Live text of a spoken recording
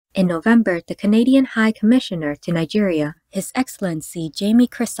In November, the Canadian High Commissioner to Nigeria, His Excellency Jamie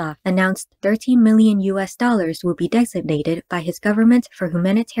Christophe, announced $13 million will be designated by his government for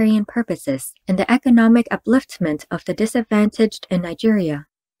humanitarian purposes and the economic upliftment of the disadvantaged in Nigeria.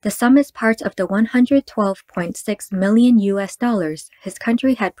 The sum is part of the $112.6 million his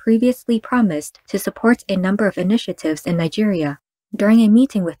country had previously promised to support a number of initiatives in Nigeria. During a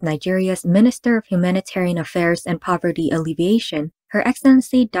meeting with Nigeria's Minister of Humanitarian Affairs and Poverty Alleviation, Her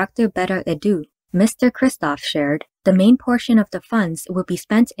Excellency Dr. Betta Edu, Mr. Christophe shared, the main portion of the funds will be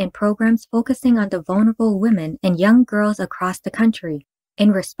spent in programs focusing on the vulnerable women and young girls across the country.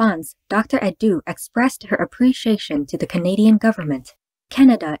 In response, Dr. Edu expressed her appreciation to the Canadian government.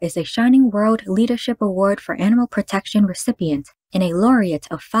 Canada is a Shining World Leadership Award for Animal Protection recipient and a laureate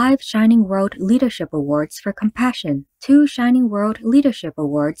of 5 Shining World Leadership Awards for Compassion, 2 Shining World Leadership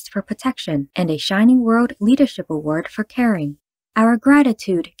Awards for Protection, and a Shining World Leadership Award for Caring. Our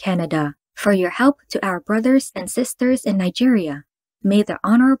gratitude, Canada, for your help to our brothers and sisters in Nigeria. May the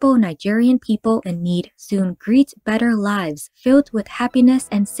honorable Nigerian people in need soon greet better lives filled with happiness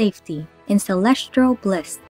and safety in celestial bliss.